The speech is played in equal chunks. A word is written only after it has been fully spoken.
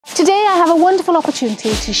Today I have a wonderful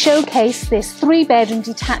opportunity to showcase this 3-bedroom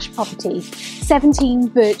detached property, 17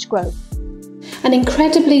 Birch Grove. An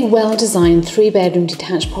incredibly well-designed 3-bedroom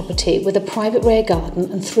detached property with a private rear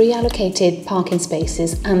garden and 3 allocated parking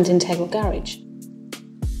spaces and integral garage.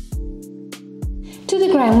 To the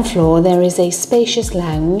ground floor there is a spacious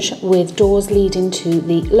lounge with doors leading to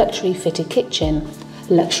the luxury fitted kitchen.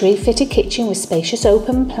 Luxury fitted kitchen with spacious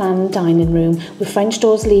open plan dining room with French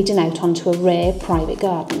doors leading out onto a rare private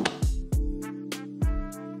garden.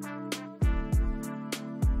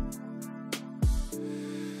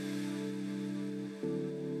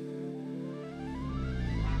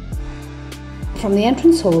 From the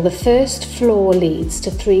entrance hall, the first floor leads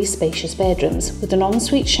to 3 spacious bedrooms with an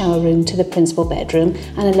ensuite shower room to the principal bedroom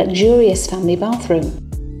and a luxurious family bathroom.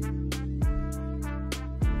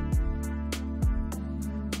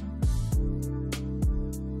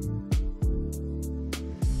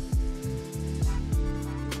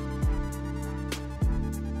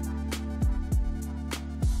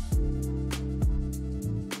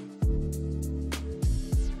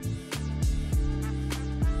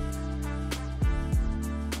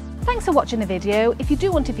 Thanks for watching the video. If you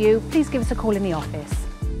do want to view, please give us a call in the office.